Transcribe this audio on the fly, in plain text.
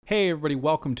Hey everybody,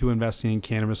 welcome to Investing in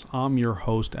Cannabis. I'm your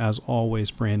host, as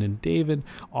always, Brandon David.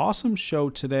 Awesome show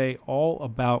today, all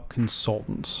about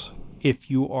consultants.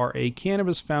 If you are a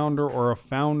cannabis founder or a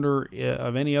founder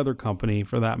of any other company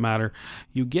for that matter,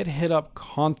 you get hit up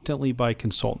constantly by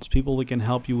consultants, people that can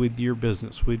help you with your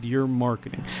business, with your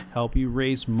marketing, help you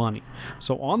raise money.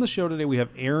 So on the show today, we have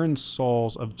Aaron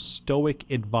Sauls of Stoic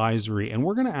Advisory, and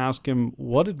we're going to ask him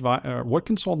what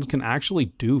consultants can actually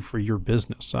do for your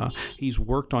business. He's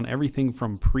worked on everything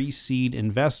from pre-seed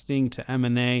investing to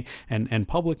M&A and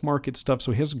public market stuff,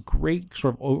 so he has a great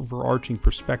sort of overarching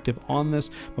perspective on this,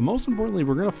 but most importantly,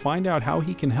 we're going to find out how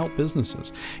he can help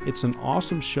businesses. It's an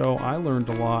awesome show. I learned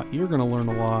a lot. You're going to learn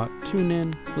a lot. Tune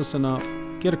in, listen up,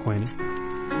 get acquainted.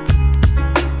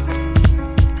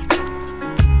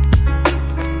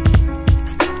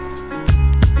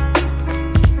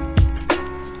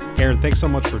 Aaron, thanks so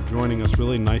much for joining us.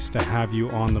 Really nice to have you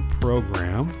on the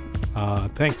program.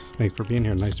 Thanks for being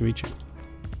here. Nice to meet you.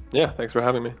 Yeah, thanks for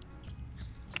having me.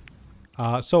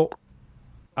 So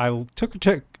I took a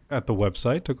look at the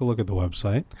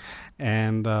website,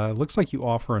 and it looks like you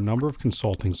offer a number of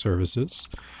consulting services.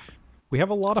 We have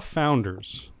a lot of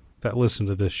founders that listen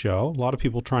to this show, a lot of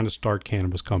people trying to start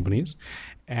cannabis companies,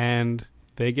 and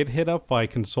they get hit up by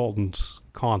consultants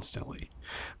constantly.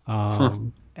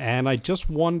 And I just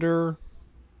wonder,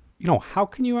 how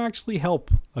can you actually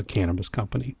help a cannabis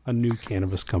company, a new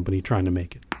cannabis company trying to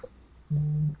make it?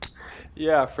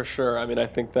 Yeah, for sure. I mean, I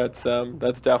think that's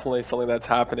definitely something that's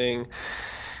happening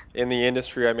in the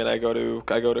industry. I mean, I go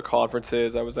to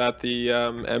conferences. I was at the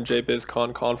MJ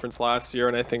BizCon conference last year,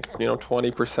 and I think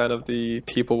 20% of the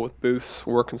people with booths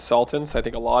were consultants. I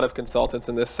think a lot of consultants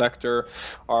in this sector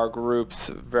are groups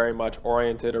very much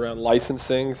oriented around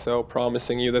licensing, so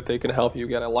promising you that they can help you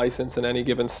get a license in any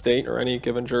given state or any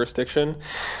given jurisdiction.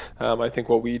 I think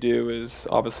what we do is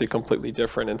obviously completely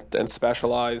different and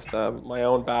specialized. My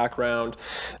own background,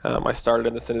 I started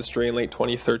in this industry in late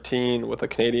 2013 with a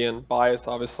Canadian bias.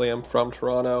 Obviously, I'm from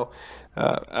Toronto,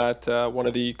 at one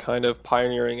of the kind of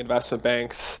pioneering investment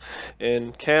banks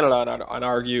in Canada, and I'd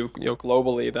argue,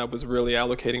 globally, that was really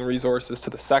allocating resources to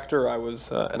the sector. I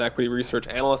was an equity research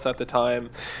analyst at the time.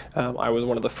 I was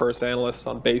one of the first analysts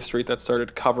on Bay Street that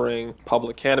started covering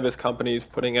public cannabis companies,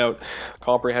 putting out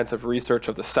comprehensive research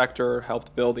of the sector,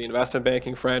 helped build the investment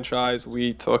banking franchise.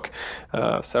 We took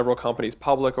several companies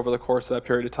public over the course of that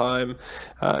period of time,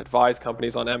 advised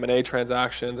companies on M&A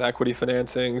transactions, equity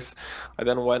financings. I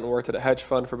then went and worked at a hedge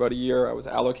fund for about a year. I was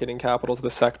allocating capital to the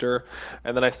sector,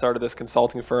 and then I started this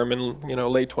consulting firm in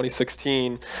late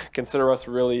 2016. Consider us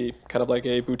really kind of like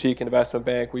a boutique investment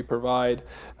bank. We provide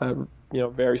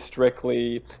very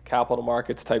strictly capital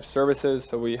markets type services.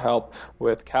 So we help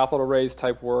with capital raise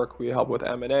type work. We help with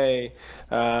M&A,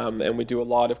 and we do a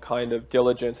lot of kind of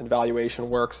diligence and valuation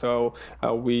work. So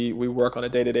we work on a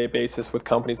day-to-day basis with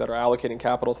companies that are allocating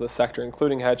capital to the sector,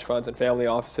 including hedge funds and family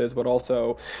offices, but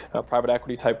also private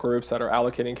equity type groups that are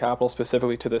allocating capital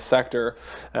specifically to this sector.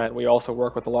 And we also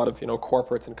work with a lot of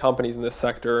corporates and companies in this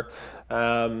sector.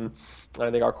 I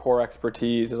think our core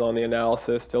expertise is on the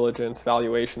analysis, diligence,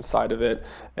 valuation side of it,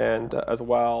 and as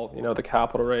well, the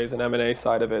capital raise and M&A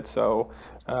side of it. So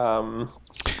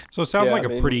it sounds like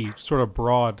a pretty sort of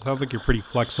broad, sounds like you're pretty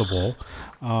flexible.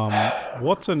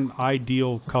 What's an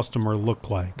ideal customer look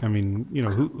like? I mean,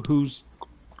 who's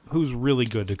really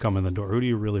good to come in the door? Who do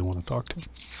you really want to talk to?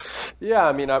 Yeah,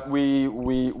 I mean,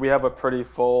 we have a pretty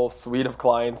full suite of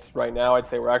clients right now. I'd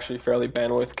say we're actually fairly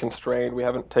bandwidth constrained. We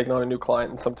haven't taken on a new client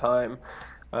in some time.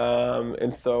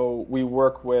 And so we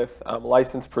work with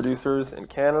licensed producers in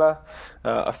Canada.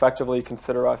 Effectively,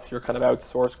 consider us your kind of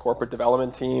outsourced corporate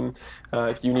development team.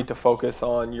 If you need to focus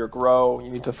on your grow, you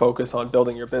need to focus on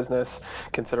building your business,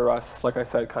 consider us, like I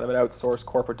said, kind of an outsourced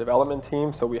corporate development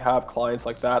team. So we have clients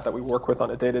like that we work with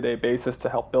on a day-to-day basis to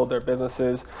help build their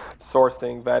businesses,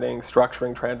 sourcing, vetting,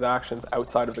 structuring transactions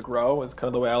outside of the grow is kind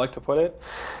of the way I like to put it.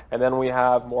 And then we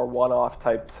have more one-off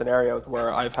type scenarios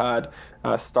where I've had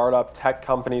startup tech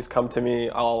companies come to me.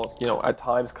 I'll, at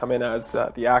times come in as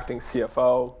the acting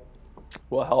CFO.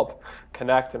 Will help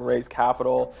connect and raise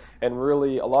capital. And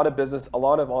really, a lot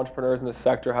of entrepreneurs in this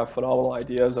sector have phenomenal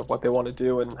ideas of what they want to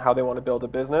do and how they want to build a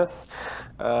business,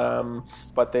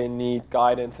 but they need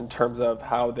guidance in terms of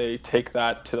how they take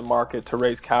that to the market to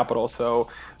raise capital. So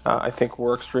I think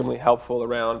we're extremely helpful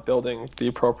around building the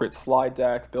appropriate slide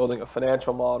deck, building a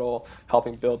financial model,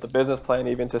 helping build the business plan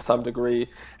even to some degree,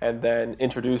 and then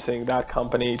introducing that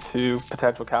company to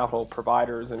potential capital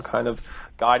providers and kind of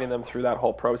guiding them through that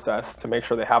whole process to make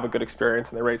sure they have a good experience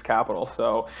and they raise capital.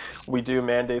 So we do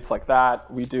mandates like that.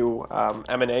 We do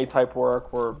M&A type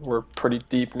work. We're pretty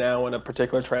deep now in a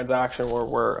particular transaction where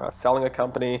we're selling a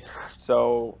company.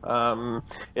 So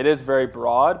it is very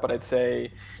broad, but I'd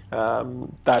say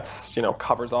that's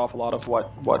covers off a lot of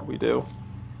what we do.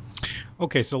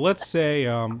 Okay, so let's say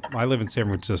I live in San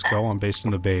Francisco. I'm based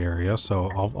in the Bay Area, so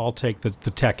I'll take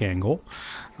the tech angle.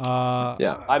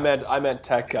 I meant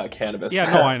tech cannabis.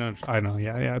 Yeah, no, I know.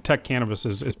 Yeah. Tech cannabis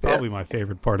is probably my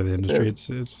favorite part of the industry.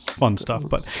 It's fun stuff.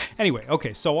 But anyway,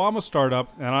 okay, so I'm a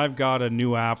startup, and I've got a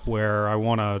new app where I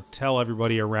want to tell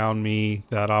everybody around me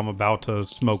that I'm about to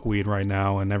smoke weed right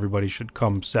now, and everybody should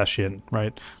come sesh in,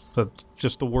 right? That's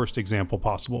just the worst example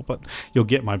possible, but you'll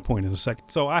get my point in a second.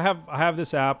 So I have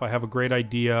this app. I have a great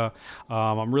idea.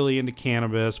 I'm really into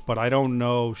cannabis, but I don't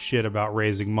know shit about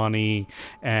raising money,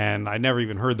 and I never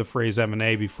even heard the phrase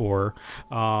M&A before.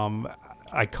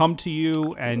 I come to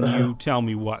you, and you tell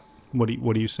me what? What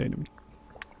do you say to me?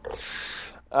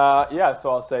 So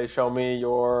I'll say, show me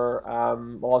your.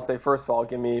 I'll say first of all,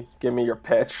 give me your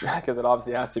pitch, because it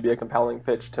obviously has to be a compelling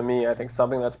pitch to me. I think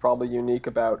something that's probably unique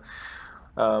about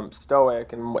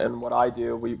Stoic and what I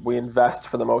do, we invest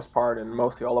for the most part in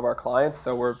mostly all of our clients,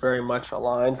 so we're very much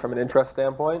aligned from an interest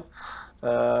standpoint.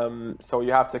 So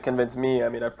you have to convince me. I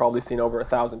mean, I've probably seen over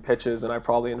 1,000 pitches, and I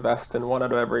probably invest in 1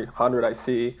 out of every 100 I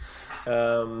see.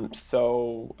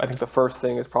 So I think the first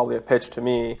thing is probably a pitch to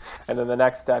me, and then the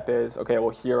next step is, okay, well,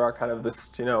 here are kind of this,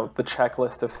 the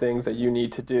checklist of things that you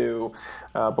need to do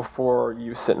before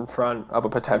you sit in front of a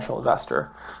potential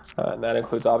investor, and that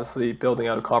includes obviously building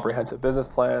out a comprehensive business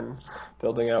plan,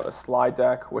 building out a slide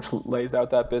deck which lays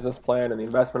out that business plan and the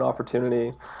investment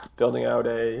opportunity, building out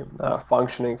a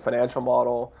functioning financial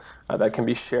model that can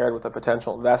be shared with a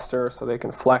potential investor so they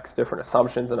can flex different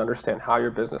assumptions and understand how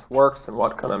your business works and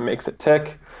what kind of makes it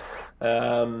tick,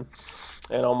 and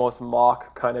almost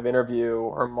mock kind of interview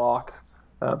or mock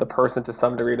the person to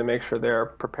some degree to make sure they're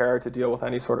prepared to deal with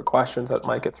any sort of questions that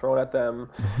might get thrown at them.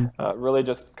 Really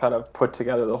just kind of put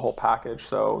together the whole package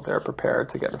so they're prepared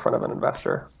to get in front of an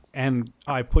investor. And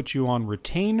I put you on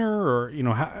retainer, or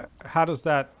how does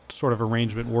that sort of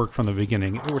arrangement work from the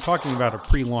beginning? We're talking about a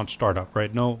pre-launch startup,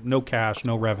 right? No cash,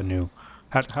 no revenue.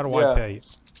 How do I pay you?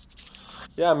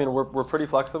 Yeah, I mean, we're pretty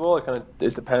flexible.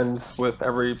 It depends with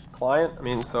every client. I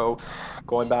mean, so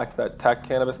going back to that tech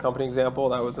cannabis company example,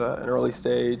 that was an early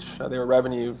stage. They were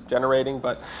revenue generating,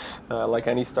 but like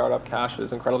any startup, cash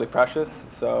is incredibly precious.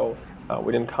 So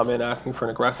we didn't come in asking for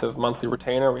an aggressive monthly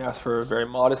retainer. We asked for a very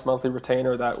modest monthly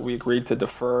retainer that we agreed to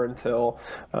defer until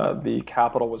the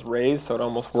capital was raised. So it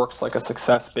almost works like a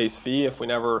success-based fee. If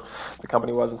the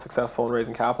company wasn't successful in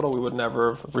raising capital, we would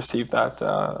never have received that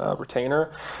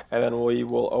retainer. And then we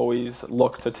will always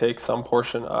look to take some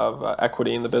portion of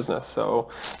equity in the business. So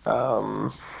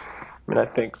I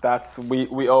think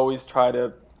we always try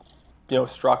to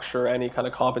structure any kind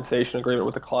of compensation agreement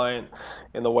with the client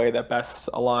in the way that best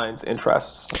aligns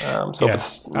interests.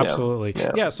 Absolutely.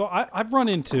 Yeah. So I've run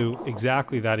into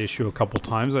exactly that issue a couple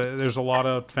times. There's a lot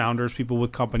of founders, people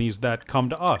with companies that come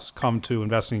to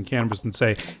investing in cannabis and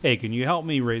say, hey, can you help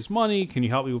me raise money? Can you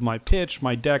help me with my pitch,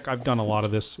 my deck? I've done a lot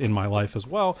of this in my life as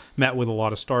well. Met with a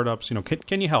lot of startups.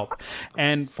 Can you help?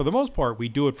 And for the most part, we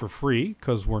do it for free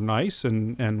because we're nice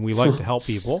and we like to help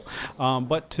people.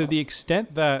 But to the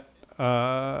extent that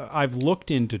I've looked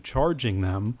into charging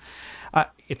them,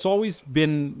 it's always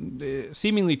been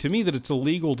seemingly to me that it's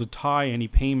illegal to tie any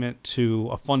payment to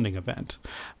a funding event.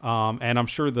 And I'm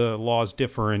sure the laws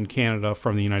differ in Canada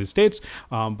from the United States,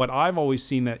 but I've always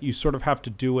seen that you sort of have to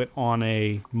do it on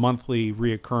a monthly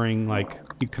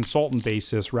reoccurring consultant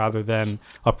basis rather than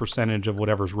a percentage of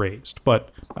whatever's raised. But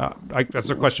that's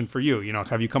a question for you.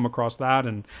 Have you come across that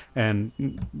and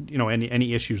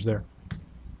any issues there?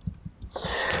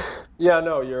 Yeah,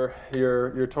 no,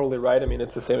 you're totally right. I mean,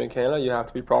 it's the same in Canada. You have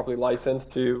to be properly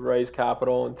licensed to raise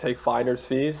capital and take finder's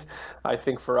fees. I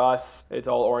think for us, it's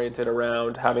all oriented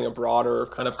around having a broader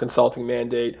kind of consulting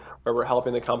mandate where we're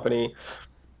helping the company,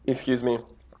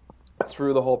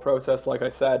 through the whole process, like I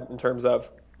said, in terms of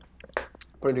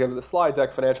putting together the slide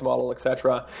deck, financial model,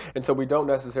 etc. And so we don't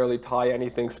necessarily tie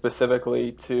anything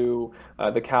specifically to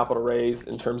the capital raise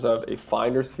in terms of a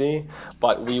finder's fee,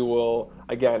 but we will,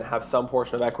 again, have some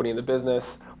portion of equity in the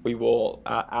business. We will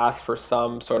ask for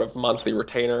some sort of monthly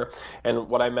retainer. And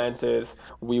what I meant is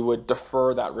we would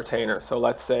defer that retainer. So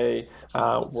let's say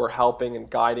we're helping and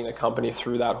guiding a company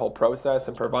through that whole process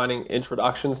and providing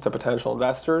introductions to potential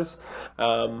investors.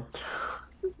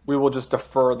 we will just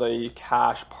defer the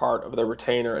cash part of the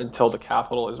retainer until the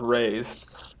capital is raised.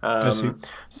 I see.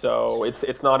 So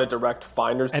it's not a direct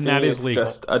finder's And fee. that is It's legal.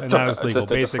 just And that is legal.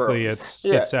 just a Basically,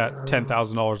 deferral. it's at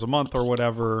 $10,000 a month or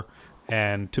whatever,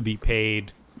 and to be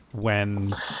paid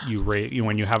when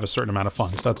when you have a certain amount of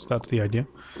funds. That's the idea.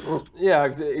 Yeah,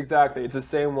 exactly. It's the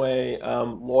same way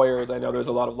lawyers. I know there's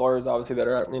a lot of lawyers, obviously, that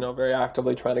are very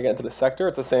actively trying to get into the sector.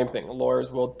 It's the same thing.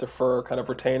 Lawyers will defer kind of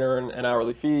retainer and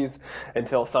hourly fees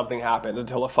until something happens,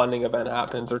 until a funding event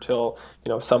happens, or till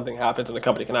something happens and the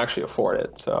company can actually afford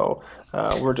it. So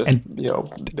we're just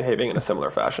behaving in a similar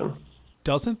fashion.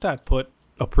 Doesn't that put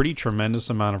a pretty tremendous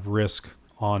amount of risk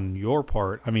on your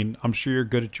part? I mean, I'm sure you're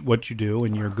good at what you do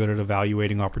and you're good at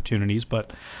evaluating opportunities,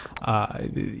 but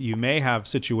you may have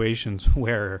situations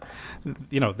where,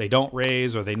 they don't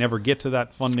raise or they never get to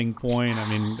that funding point. I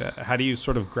mean, how do you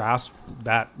sort of grasp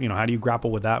that? How do you grapple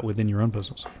with that within your own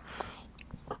business?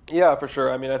 Yeah, for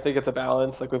sure. I mean, I think it's a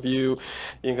balance. Like with the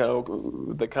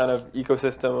kind of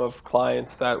ecosystem of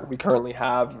clients that we currently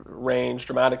have range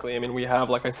dramatically. I mean, we have,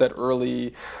 like I said,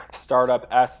 early startup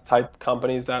type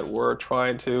companies that we're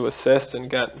trying to assist and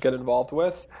get involved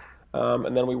with.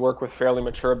 And then we work with fairly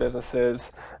mature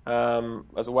businesses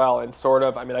as well. And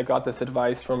I got this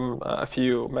advice from a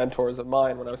few mentors of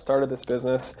mine when I started this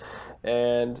business.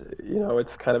 And,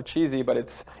 it's kind of cheesy, but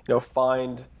it's,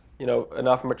 find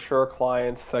enough mature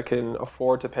clients that can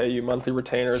afford to pay you monthly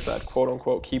retainers that quote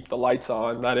unquote keep the lights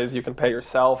on. That is, you can pay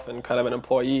yourself and kind of an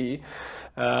employee.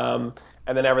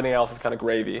 And then everything else is kind of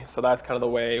gravy. So that's kind of the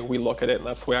way we look at it, and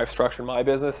that's the way I've structured my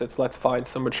business. It's let's find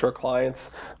some mature clients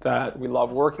that we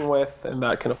love working with and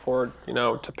that can afford,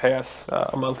 to pay us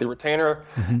a monthly retainer,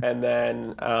 and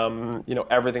then,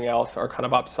 everything else are kind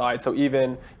of upside. So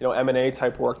even, M&A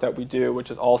type work that we do,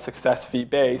 which is all success fee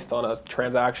based on a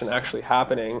transaction actually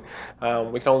happening,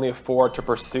 we can only afford to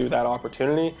pursue that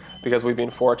opportunity because we've been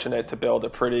fortunate to build a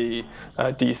pretty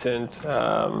decent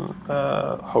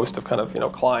host of kind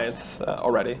of, clients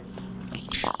already.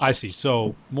 I see.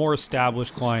 So more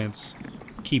established clients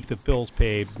keep the bills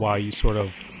paid while you sort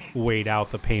of wait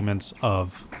out the payments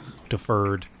of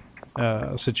deferred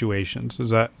situations. Is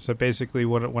that basically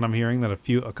what I'm hearing? That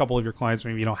a couple of your clients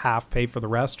maybe half pay for the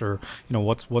rest, or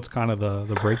what's kind of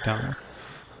the breakdown there?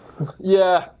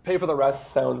 Yeah, pay for the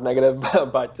rest sounds negative,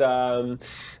 but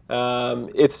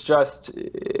it's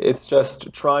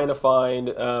just trying to find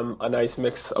a nice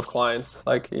mix of clients.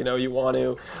 Like, you want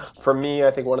to. For me,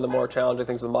 I think one of the more challenging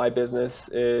things with my business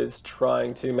is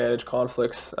trying to manage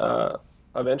conflicts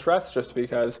of interest, just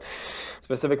because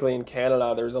specifically in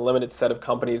Canada, there's a limited set of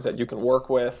companies that you can work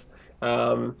with.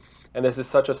 And this is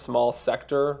such a small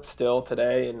sector still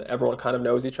today, and everyone kind of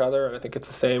knows each other. And I think it's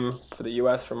the same for the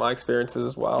U.S. from my experiences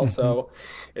as well. So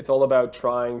it's all about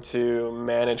trying to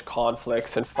manage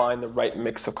conflicts and find the right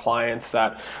mix of clients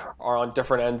that are on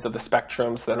different ends of the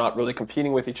spectrum, so they're not really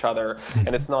competing with each other.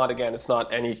 And it's not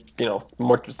any,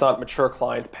 it's not mature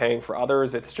clients paying for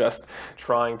others. It's just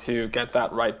trying to get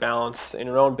that right balance in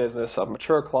your own business of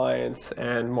mature clients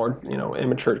and more,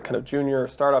 immature kind of junior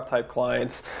startup type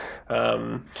clients.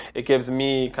 It gives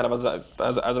me kind of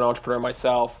as an entrepreneur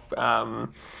myself,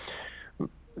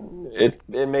 it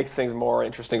makes things more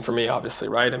interesting for me, obviously,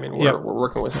 right? I mean, we're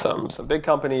working with some big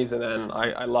companies, and then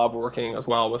I love working as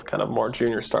well with kind of more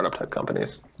junior startup type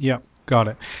companies. Yeah, got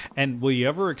it. And will you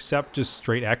ever accept just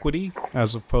straight equity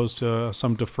as opposed to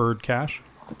some deferred cash?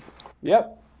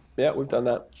 Yep. Yeah, we've done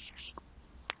that.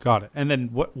 Got it. And then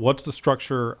what's the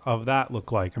structure of that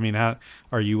look like? I mean,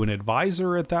 are you an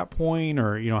advisor at that point,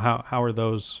 or how are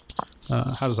those?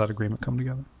 How does that agreement come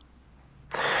together?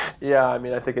 Yeah, I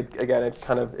mean, I think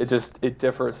it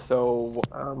differs so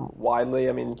widely.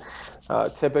 I mean,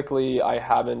 typically I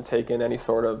haven't taken any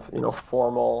sort of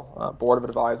formal board of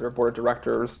advisor, board of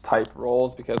directors type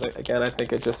roles because again, I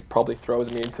think it just probably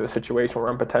throws me into a situation where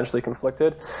I'm potentially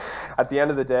conflicted. At the end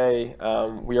of the day,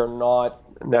 we are not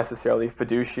necessarily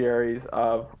fiduciaries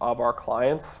of our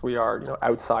clients. We are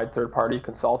outside third-party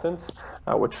consultants,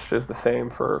 which is the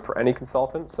same for any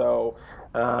consultant. So.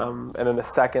 And then the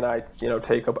second I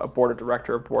take a board of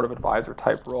director, board of advisor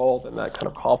type role, then that kind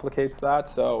of complicates that.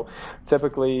 So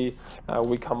typically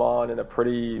we come on in a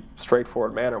pretty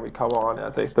straightforward manner. We come on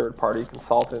as a third-party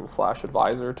consultant /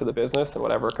 advisor to the business in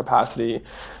whatever capacity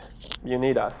you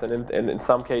need us. And in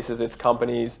some cases, it's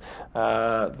companies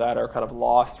that are kind of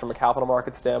lost from a capital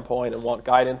market standpoint and want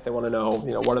guidance. They want to know,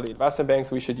 what are the investment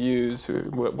banks we should use?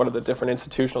 What are the different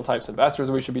institutional types of investors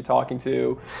we should be talking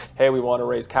to? Hey, we want to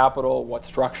raise capital. What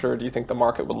structure do you think the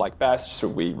market would like best?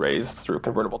 Should we raise through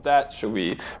convertible debt? Should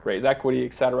we raise equity,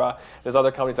 et cetera? There's other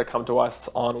companies that come to us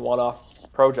on one-off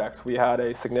projects. We had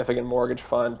a significant mortgage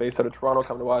fund based out of Toronto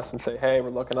come to us and say, hey, we're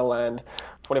looking to lend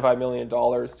 $25 million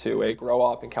to a grow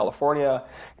op in California.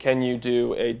 Can you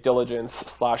do a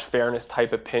diligence/fairness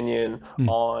type opinion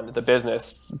on the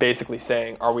business, basically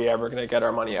saying, are we ever going to get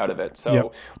our money out of it?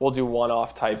 So we'll do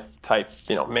one-off type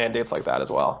mandates like that as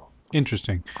well.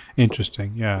 Interesting.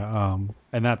 Yeah.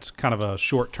 And that's kind of a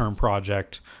short-term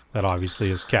project that obviously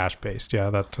is cash-based. Yeah,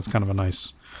 that's kind of a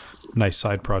nice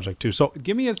side project too. So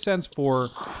give me a sense for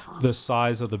the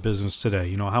size of the business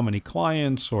today. How many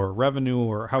clients or revenue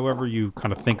or however you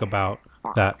kind of think about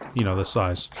that, the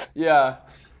size. Yeah.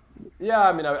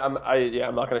 I mean, I'm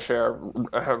not going to share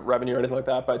revenue or anything like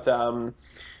that, but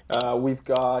we've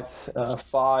got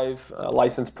 5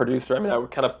 licensed producer. I mean, I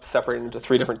would kind of separate it into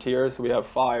 3 different tiers. So we have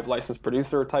 5 licensed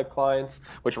producer type clients,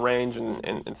 which range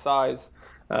in size.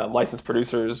 Licensed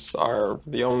producers are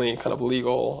the only kind of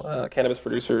legal cannabis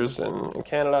producers in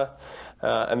Canada.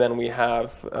 And then we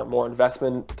have more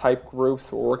investment type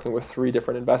groups. We're working with 3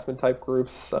 different investment type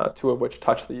groups, 2 of which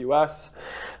touch the US.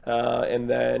 And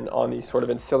then on the sort of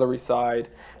ancillary side,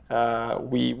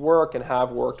 we work and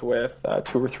have worked with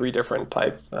 2 or 3 different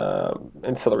type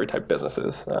ancillary type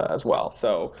businesses as well.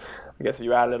 So I guess if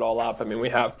you add it all up, I mean, we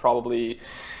have probably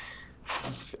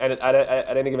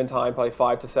at any given time, probably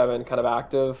 5 to 7 kind of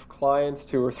active clients,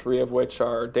 2 or 3 of which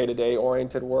are day-to-day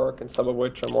oriented work, and some of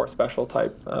which are more special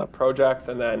type projects.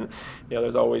 And then,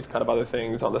 there's always kind of other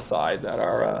things on the side that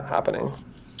are happening.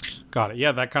 Got it.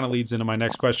 Yeah, that kind of leads into my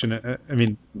next question. I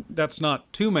mean, that's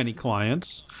not too many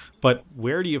clients, but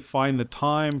where do you find the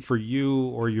time for you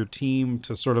or your team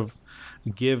to sort of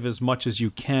give as much as you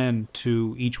can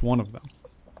to each one of them?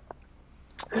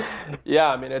 Yeah,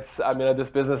 I mean, this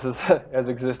business has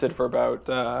existed for about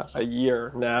a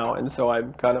year now, and so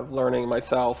I'm kind of learning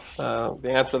myself the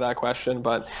answer to that question.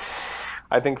 But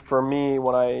I think for me,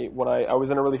 when I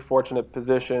was in a really fortunate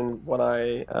position when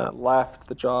I left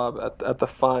the job at the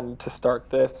fund to start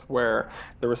this, where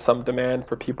there was some demand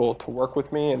for people to work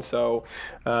with me, and so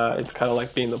it's kind of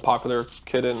like being the popular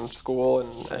kid in school,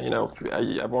 and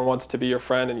everyone wants to be your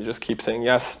friend, and you just keep saying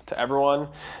yes to everyone.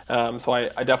 So I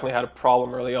definitely had a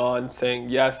problem early on saying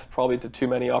yes, probably to too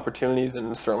many opportunities,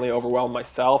 and certainly overwhelmed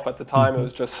myself at the time. It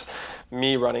was just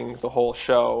me running the whole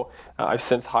show. I've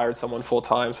since hired someone full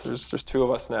time, so there's 2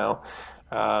 of us now.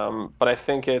 But I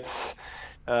think it's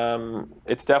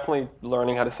definitely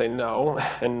learning how to say no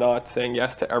and not saying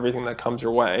yes to everything that comes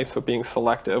your way. So being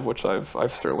selective, which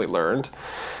I've certainly learned.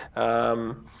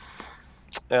 And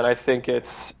I think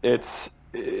it's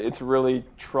really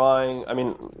trying. I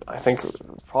mean, I think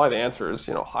probably the answer is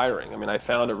hiring. I mean, I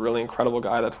found a really incredible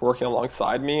guy that's working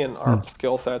alongside me, and our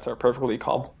skill sets are perfectly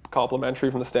complementary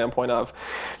from the standpoint of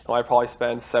I probably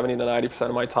spend 70 to 90%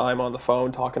 of my time on the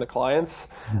phone talking to clients,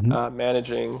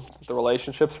 managing the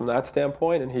relationships from that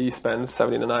standpoint, and he spends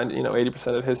 70 to 90,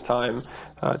 80% of his time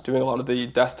doing a lot of the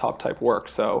desktop type work.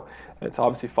 So it's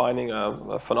obviously finding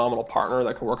a phenomenal partner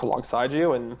that can work alongside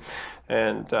you and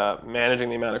managing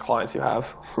the amount of clients you have.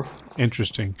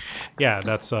 Interesting. Yeah,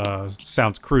 that's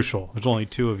sounds crucial. There's only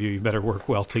 2 of you. You better work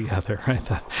well together, right?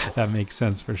 That makes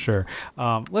sense for sure.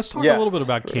 Let's talk a little bit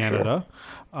about Canada.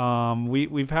 Sure.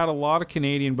 We've had a lot of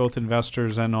Canadian, both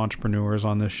investors and entrepreneurs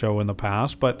on this show in the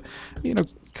past, but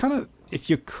kind of if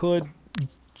you could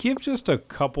give just a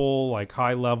couple like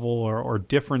high level or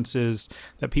differences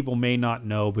that people may not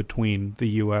know between the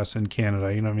U.S. and Canada,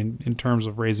 I mean, in terms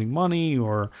of raising money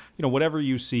or, whatever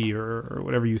you see or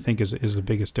whatever you think is the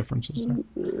biggest differences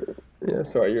there. Yeah,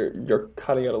 sorry, you're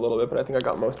cutting out a little bit, but I think I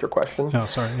got most of your question. Oh,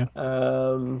 sorry.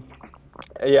 Yeah.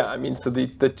 Yeah, I mean, so the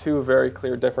 2 very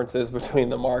clear differences between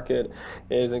the market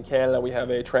is in Canada, we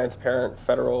have a transparent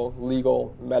federal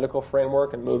legal medical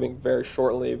framework and moving very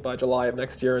shortly by July of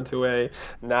next year into a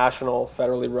national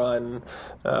federally run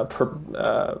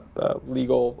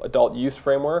legal adult use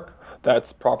framework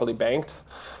that's properly banked.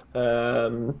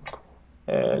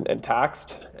 And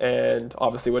taxed, and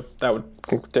obviously that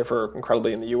would differ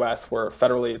incredibly in the U.S., where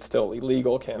federally it's still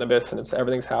illegal cannabis, and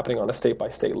everything's happening on a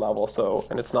state-by-state level. So,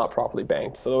 and it's not properly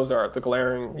banked. So those are the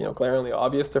glaringly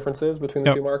obvious differences between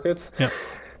the 2 markets. Yep.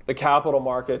 The capital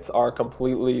markets are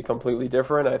completely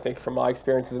different. I think from my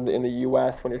experiences in the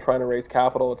U.S., when you're trying to raise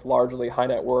capital, it's largely high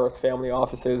net worth family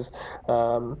offices.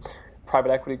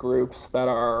 Private equity groups that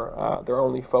are their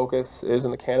only focus is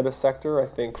in the cannabis sector. I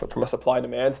think from a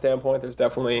supply-demand standpoint, there's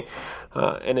definitely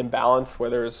an imbalance where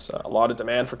there's a lot of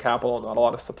demand for capital and not a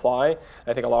lot of supply.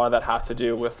 I think a lot of that has to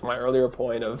do with my earlier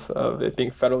point of it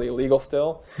being federally illegal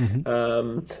still.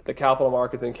 The capital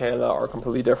markets in Canada are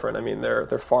completely different. I mean,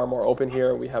 they're far more open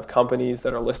here. We have companies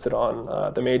that are listed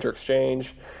on the major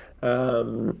exchange.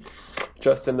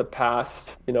 Just in the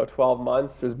past, 12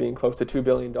 months, there's been close to $2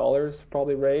 billion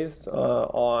probably raised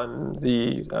on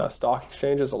the stock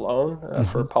exchanges alone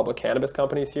for public cannabis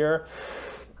companies here.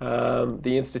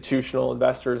 The institutional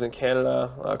investors in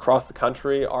Canada across the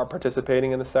country are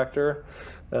participating in the sector.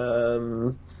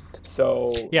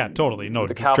 So yeah, totally. No,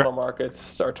 the capital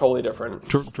markets are totally different.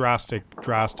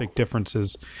 Drastic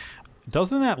differences.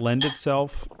 Doesn't that lend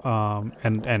itself,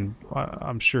 and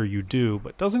I'm sure you do,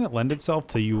 but doesn't it lend itself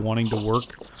to you wanting to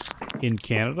work in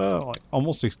Canada, like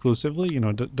almost exclusively?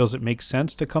 Does it make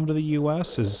sense to come to the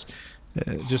U.S.?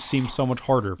 It just seems so much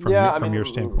harder from your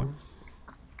standpoint.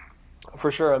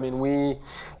 For sure.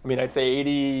 I'd say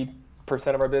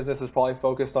 80% of our business is probably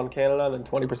focused on Canada, and then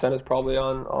 20% is probably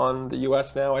on the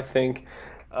U.S. now. I think.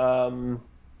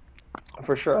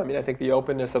 For sure. I think the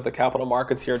openness of the capital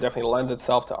markets here definitely lends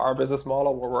itself to our business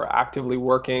model, where we're actively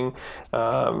working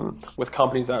with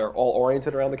companies that are all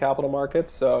oriented around the capital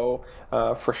markets. So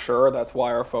for sure, that's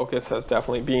why our focus has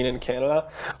definitely been in Canada.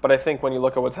 But I think when you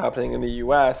look at what's happening in the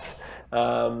U.S.,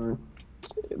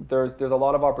 there's a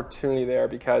lot of opportunity there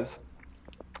because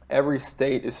every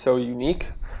state is so unique.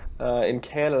 In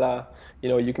Canada,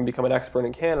 you can become an expert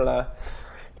in Canada,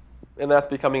 and that's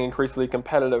becoming increasingly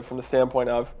competitive from the standpoint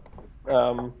of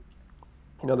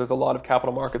there's a lot of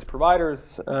capital markets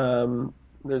providers.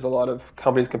 There's a lot of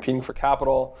companies competing for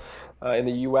capital. In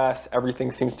the U.S.,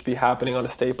 everything seems to be happening on a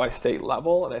state-by-state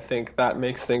level, and I think that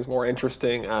makes things more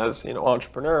interesting as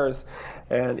entrepreneurs,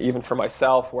 and even for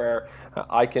myself, where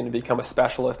I can become a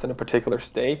specialist in a particular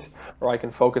state, or I can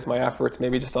focus my efforts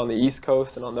maybe just on the East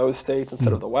Coast and on those states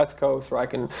instead of the West Coast, or I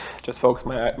can just focus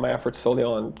my efforts solely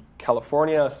on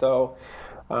California. So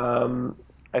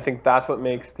I think that's what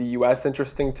makes the U.S.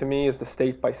 interesting to me, is the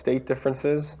state-by-state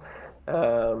differences.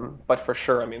 But for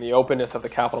sure, the openness of the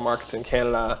capital markets in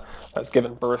Canada has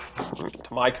given birth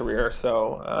to my career.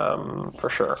 So for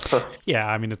sure.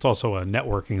 Yeah, it's also a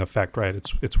networking effect, right?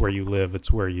 It's where you live,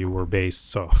 it's where you were based.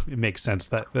 So it makes sense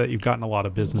that you've gotten a lot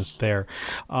of business there.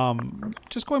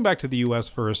 Just going back to the U.S.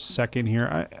 for a second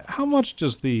here, how much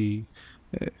does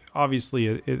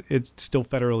obviously it's still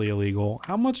federally illegal.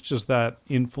 How much does that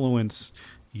influence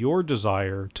your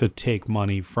desire to take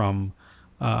money from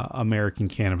American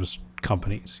cannabis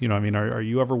companies? Are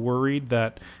you ever worried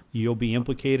that you'll be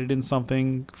implicated in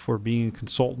something for being a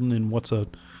consultant in what's a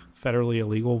federally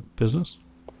illegal business?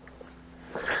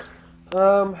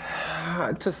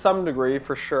 To some degree,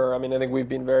 for sure. I think we've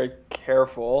been very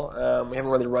careful. We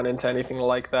haven't really run into anything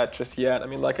like that just yet.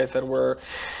 Like I said,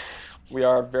 we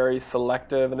are very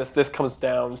selective, and this comes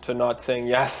down to not saying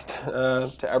yes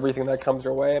to everything that comes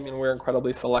our way. We're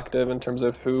incredibly selective in terms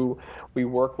of who we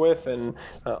work with, and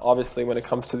obviously when it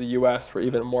comes to the U.S., we're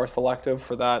even more selective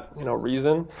for that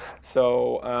reason.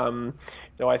 So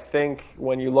I think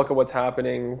when you look at what's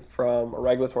happening from a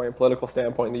regulatory and political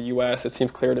standpoint in the U.S., it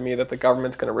seems clear to me that the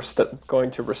government's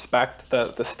going to respect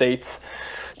the state's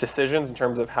decisions in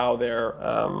terms of how they're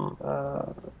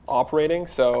operating.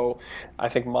 So I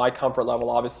think my comfort level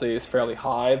obviously is fairly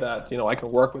high that I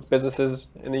can work with businesses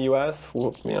in the U.S.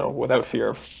 Without fear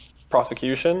of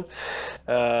prosecution.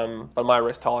 But my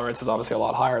risk tolerance is obviously a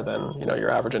lot higher than your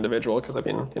average individual, because I've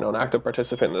been an active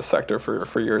participant in this sector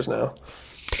for years now.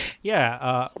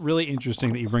 Yeah, really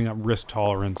interesting that you bring up risk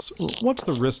tolerance. What's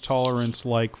the risk tolerance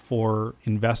like for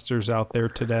investors out there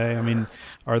today?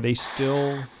 Are they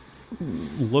still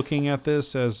looking at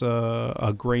this as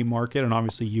a gray market? And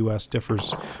obviously U.S.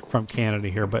 differs from Canada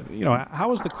here, but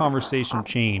how has the conversation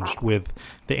changed with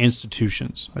the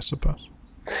institutions, I suppose?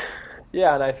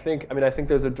 Yeah, and I think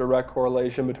there's a direct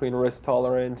correlation between risk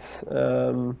tolerance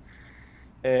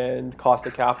and cost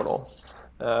of capital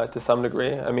to some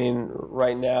degree.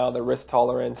 Right now the risk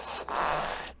tolerance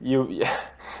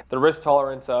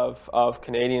of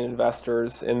Canadian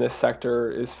investors in this sector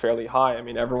is fairly high.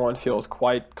 Everyone feels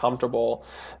quite comfortable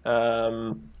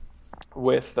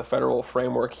with the federal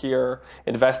framework here,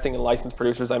 investing in licensed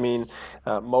producers.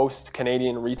 Most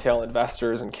Canadian retail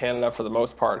investors in Canada, for the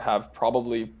most part, have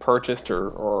probably purchased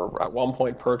or at one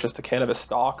point purchased a cannabis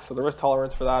stock. So the risk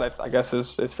tolerance for that, I guess,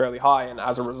 is fairly high. And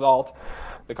as a result,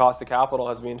 the cost of capital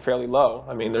has been fairly low.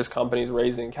 There's companies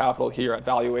raising capital here at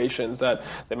valuations that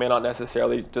they may not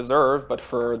necessarily deserve, but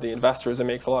for the investors, it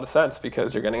makes a lot of sense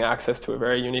because you're getting access to a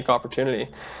very unique opportunity.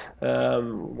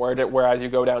 Whereas you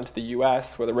go down to the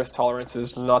U.S., where the risk tolerance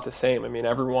is not the same.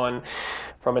 Everyone,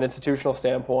 from an institutional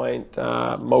standpoint,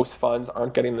 most funds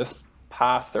aren't getting this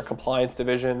past their compliance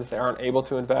divisions. They aren't able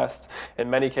to invest. In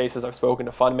many cases, I've spoken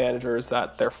to fund managers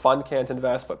that their fund can't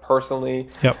invest, but personally,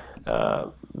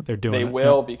 They're doing they it.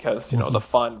 will Yep. because the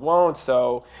fund won't.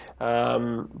 So,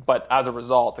 but as a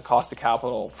result, the cost of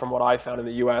capital, from what I found in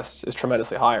the U.S., is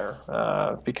tremendously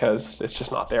higher because it's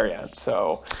just not there yet.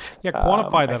 So, Yeah,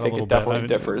 quantify I that a think little it bit. definitely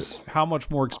differs. How much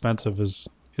more expensive is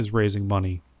raising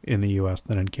money in the U.S.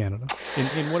 than in Canada,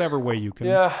 in whatever way you can?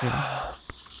 Yeah.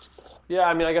 Yeah,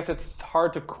 I mean, I guess it's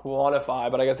hard to quantify,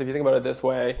 but I guess if you think about it this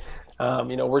way,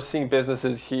 we're seeing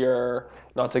businesses here,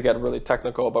 not to get really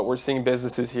technical, but we're seeing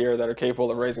businesses here that are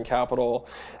capable of raising capital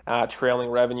at trailing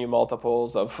revenue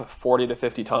multiples of 40 to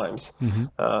 50 times. Mm-hmm.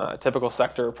 A typical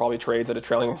sector probably trades at a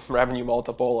trailing revenue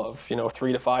multiple of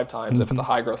 3 to 5 times. If it's a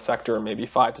high growth sector, maybe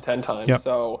 5 to 10 times. Yep.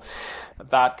 So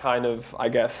that kind of, I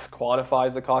guess,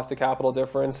 quantifies the cost of capital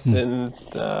difference. In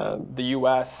the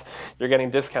U.S., you're getting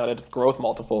discounted growth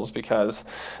multiples because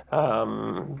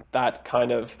that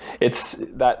kind of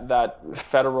that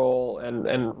federal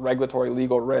and regulatory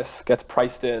legal risk gets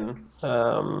priced in,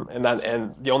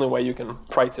 and the only way you can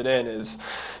price it in is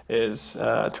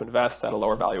to invest at a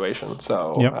lower valuation.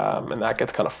 So Yep. And that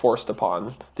gets kind of forced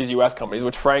upon these U.S. companies,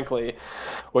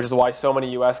 which is why so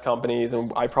many U.S. companies,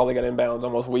 and I probably get inbounds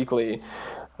almost weekly,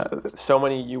 so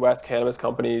many U.S. cannabis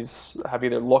companies have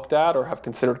either looked at or have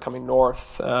considered coming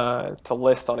north to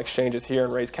list on exchanges here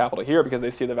and raise capital here because they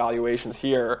see the valuations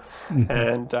here,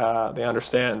 and they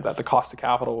understand that the cost of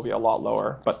capital will be a lot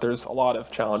lower. But there's a lot of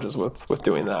challenges with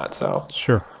doing that. So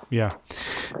Sure. Yeah.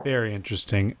 Very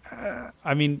interesting.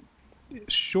 I mean,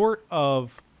 short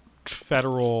of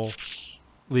federal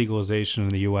legalization in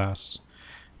the U.S.,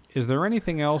 is there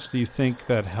anything else, do you think,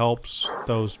 that helps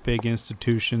those big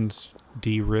institutions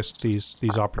de-risk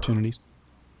these opportunities?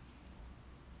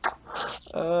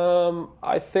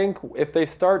 I think if they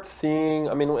start seeing,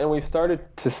 and we've started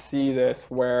to see this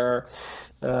where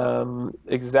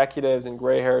executives and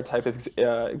gray hair type of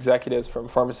executives from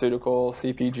pharmaceutical,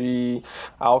 CPG,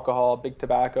 alcohol, big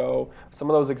tobacco, some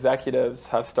of those executives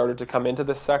have started to come into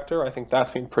this sector. I think that's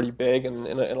been pretty big. And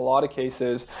in a lot of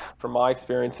cases, from my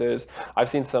experiences, I've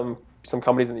seen some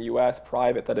companies in the U.S.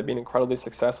 private that have been incredibly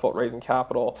successful at raising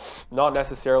capital, not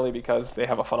necessarily because they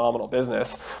have a phenomenal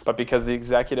business, but because the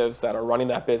executives that are running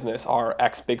that business are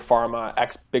ex-big pharma,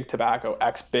 ex-big tobacco,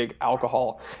 ex-big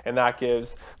alcohol, and that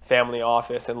gives family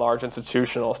office and large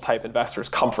institutional type investors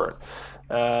comfort.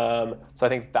 So I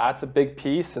think that's a big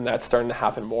piece, and that's starting to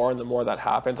happen more. And the more that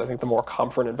happens, I think the more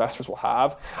comfort investors will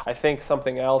have. I think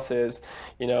something else is,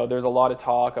 there's a lot of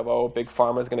talk of, big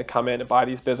pharma is going to come in and buy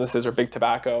these businesses, or big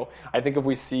tobacco. I think if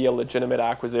we see a legitimate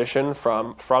acquisition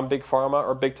from big pharma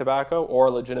or big tobacco, or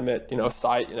a legitimate,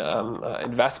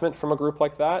 investment from a group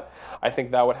like that, I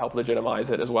think that would help legitimize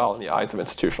it as well in the eyes of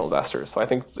institutional investors. So I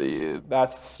think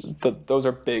those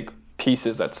are big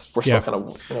pieces we're still kind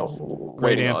of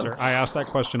great waiting answer. on. I ask that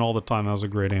question all the time. That was a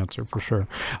great answer for sure.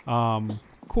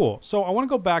 Cool. So I want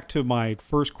to go back to my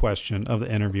first question of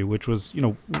the interview, which was,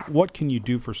 what can you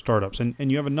do for startups?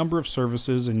 And you have a number of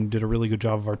services, and you did a really good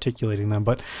job of articulating them.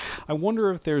 But I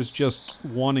wonder if there's just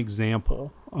one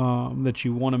example that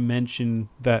you want to mention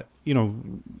that,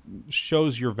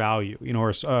 shows your value,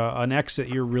 or an exit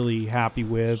you're really happy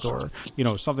with, or,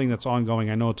 something that's ongoing.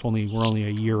 I know we're only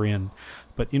a year in,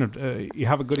 but, you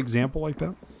have a good example like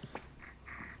that?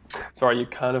 Sorry, you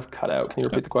kind of cut out. Can you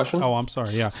repeat the question? Oh, I'm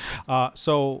sorry. Yeah.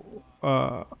 So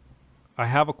I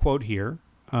have a quote here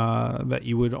that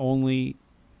you would only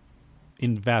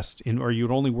invest in, or you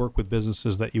would only work with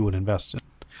businesses that you would invest in.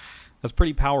 That's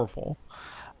pretty powerful.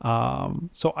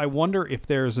 So I wonder if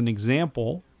there's an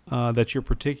example that you're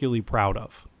particularly proud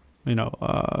of. I know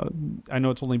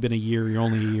it's only been a year. You're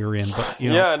only a year in, but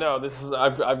Yeah, no,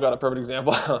 I've got a perfect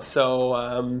example.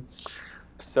 So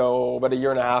about a year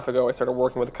and a half ago, I started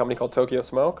working with a company called Tokyo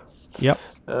Smoke. Yep.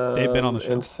 They've been on the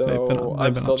show. And so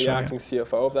I'm still the acting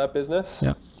CFO of that business.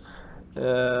 Yeah.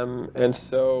 And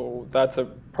so that's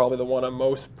probably the one I'm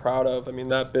most proud of.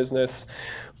 That business,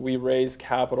 we raised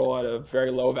capital at a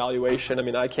very low valuation.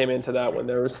 I came into that when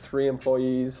there was 3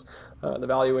 employees. The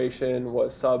valuation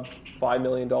was sub $5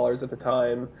 million at the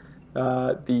time.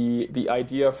 The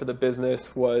idea for the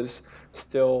business was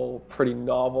still pretty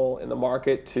novel in the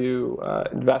market to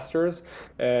investors,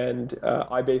 and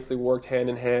I basically worked hand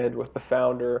in hand with the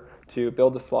founder to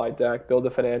build the slide deck, build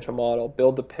the financial model,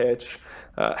 build the pitch,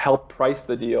 help price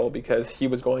the deal, because he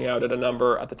was going out at a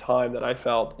number at the time that I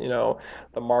felt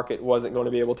the market wasn't going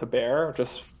to be able to bear,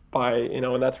 just by,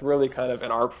 and that's really kind of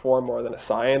an art form more than a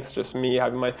science, just me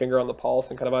having my finger on the pulse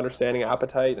and kind of understanding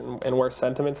appetite and where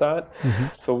sentiment's at. Mm-hmm.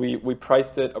 So we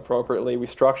priced it appropriately, we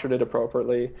structured it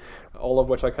appropriately, all of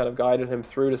which I kind of guided him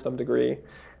through to some degree.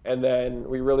 And then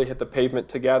we really hit the pavement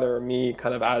together, me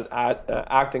kind of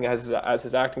acting as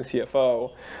his acting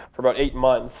CFO for about 8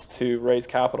 months to raise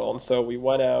capital. And so we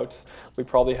went out, we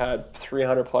probably had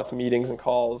 300 plus meetings and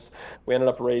calls. We ended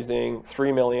up raising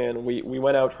 3 million. We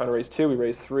went out trying to raise 2, we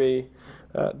raised 3.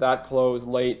 That closed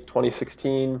late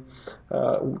 2016.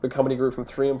 The company grew from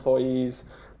 3 employees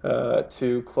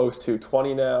to close to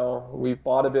 20 now. We've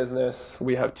bought a business.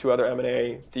 We have 2 other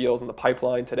M&A deals in the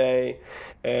pipeline today,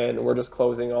 and we're just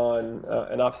closing on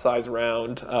an upsize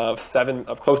round of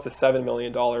close to $7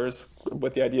 million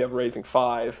with the idea of raising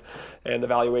 5, and the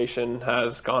valuation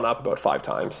has gone up about 5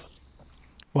 times.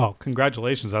 Well,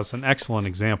 congratulations. That's an excellent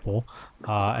example.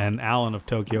 And Alan of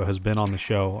Tokyo has been on the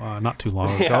show not too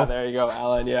long ago. Yeah, there you go,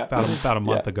 Alan. Yeah. About a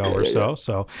month ago or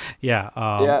so. Yeah.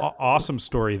 So, awesome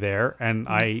story there. And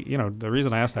the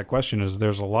reason I asked that question is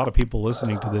there's a lot of people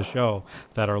listening to this show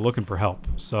that are looking for help.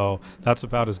 So that's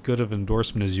about as good of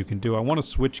endorsement as you can do. I want to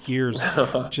switch gears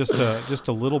just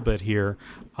a little bit here.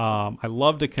 I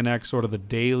love to connect sort of the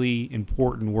daily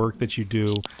important work that you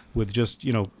do with just,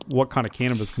 what kind of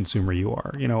cannabis consumer you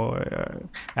are.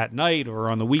 At night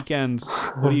or on the weekends,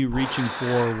 what are you reaching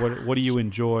for? What do you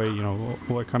enjoy?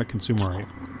 What kind of consumer are you?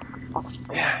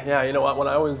 Yeah, you know what? When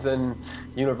I was in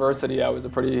university, I was a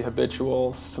pretty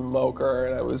habitual smoker,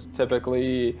 and I was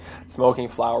typically smoking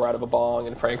flower out of a bong,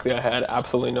 and frankly, I had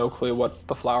absolutely no clue what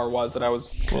the flower was that I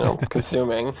was,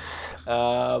 consuming.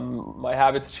 My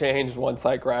habits changed once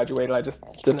I graduated. I just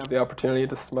didn't have the opportunity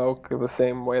to smoke the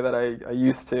same way that I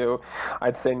used to.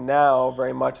 I'd say now,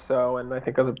 very much so, and I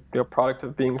think as a product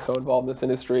of being so involved in this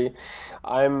industry,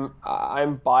 I'm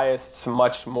biased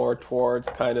much more towards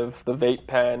kind of the vape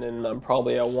pen, and I'm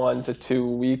probably a 1 to 2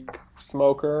 week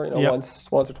smoker, once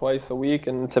or twice a week,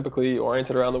 and typically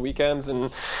oriented around the weekends.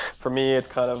 And for me, it's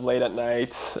kind of late at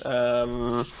night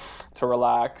to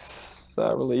relax,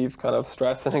 relieve kind of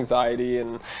stress and anxiety,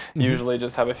 and usually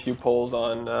just have a few pulls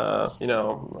on,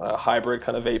 a hybrid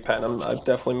kind of vape pen. I've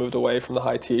definitely moved away from the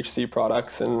high THC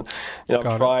products, and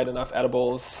I've tried enough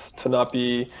edibles to not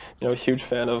be, a huge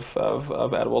fan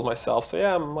of edibles myself. So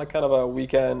yeah, I'm like kind of a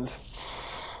weekend.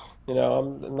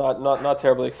 I'm not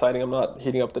terribly exciting. I'm not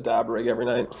heating up the dab rig every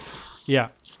night. Yeah.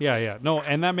 No,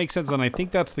 and that makes sense. And I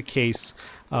think that's the case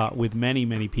with many,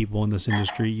 many people in this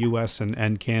industry, U.S.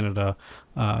 and Canada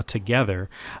together.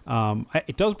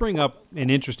 It does bring up an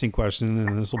interesting question,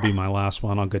 and this will be my last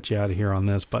one. I'll get you out of here on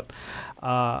this. But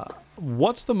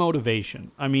what's the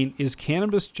motivation? I mean, is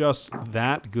cannabis just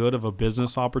that good of a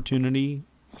business opportunity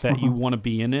that you want to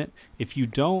be in it? If you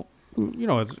don't,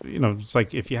 it's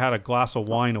like if you had a glass of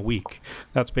wine a week,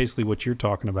 that's basically what you're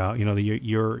talking about.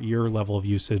 Your level of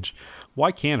usage.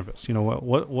 Why cannabis?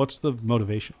 What's the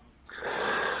motivation?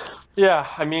 Yeah,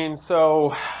 I mean,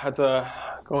 so that's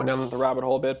going down the rabbit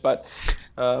hole a bit, but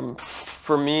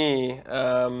for me,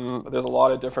 there's a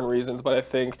lot of different reasons, but I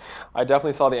think I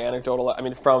definitely saw the anecdotal. I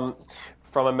mean, from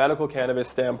a medical cannabis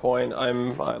standpoint,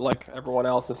 I'm like everyone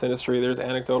else in this industry, there's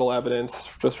anecdotal evidence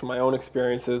just from my own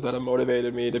experiences that have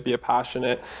motivated me to be a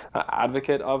passionate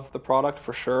advocate of the product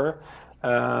for sure,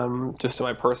 just in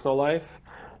my personal life.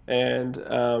 And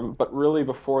but really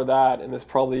before that, and this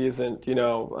probably isn't,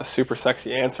 a super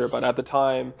sexy answer, but at the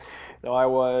time, I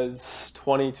was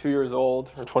 22 years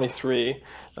old or 23.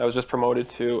 I was just promoted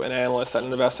to an analyst at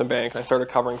an investment bank, and I started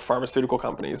covering pharmaceutical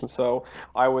companies. And so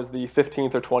I was the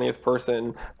 15th or 20th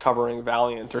person covering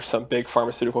Valeant or some big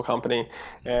pharmaceutical company.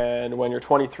 And when you're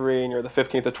 23 and you're the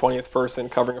 15th or 20th person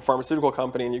covering a pharmaceutical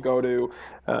company, and you go to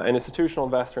an institutional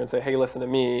investor and say, hey, listen to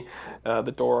me,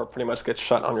 the door pretty much gets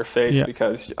shut on your face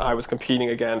because I was competing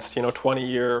against,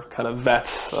 20-year kind of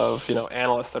vets of,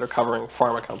 analysts that are covering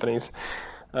pharma companies.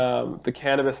 The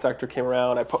cannabis sector came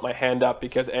around. I put my hand up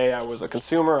because I was a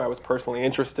consumer. I was personally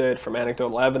interested from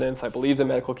anecdotal evidence. I believed in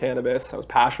medical cannabis. I was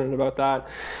passionate about that.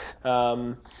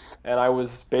 And I was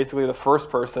basically the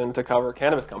first person to cover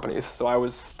cannabis companies. So I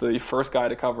was the first guy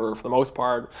to cover, for the most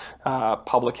part,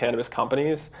 public cannabis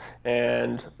companies,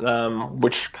 and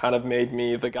which kind of made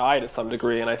me the guy to some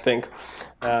degree. And I think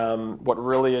what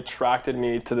really attracted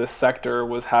me to this sector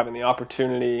was having the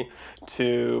opportunity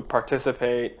to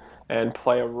participate and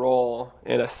play a role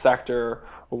in a sector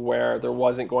where there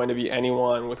wasn't going to be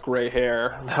anyone with gray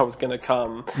hair that was going to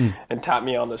come and tap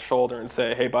me on the shoulder and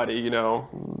say, hey, buddy,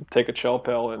 take a chill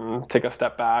pill and take a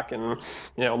step back and,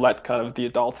 let kind of the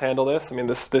adults handle this. I mean,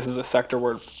 this is a sector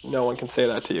where no one can say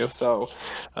that to you. So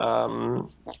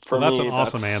that's an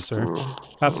awesome answer.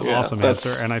 That's an awesome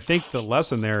answer. And I think the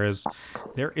lesson there is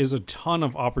a ton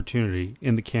of opportunity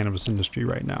in the cannabis industry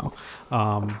right now.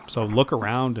 So look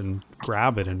around and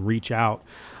grab it and reach out.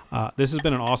 This has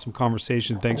been an awesome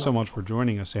conversation. Thanks so much for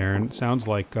joining us, Aaron. Sounds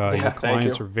like your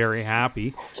clients are very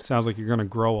happy. Sounds like you're going to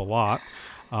grow a lot.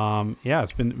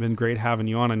 It's been great having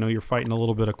you on. I know you're fighting a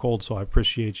little bit of cold, so I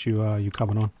appreciate you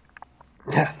coming on.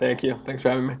 Yeah, thank you. Thanks for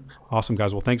having me. Awesome,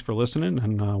 guys. Well, thanks for listening,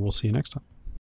 and we'll see you next time.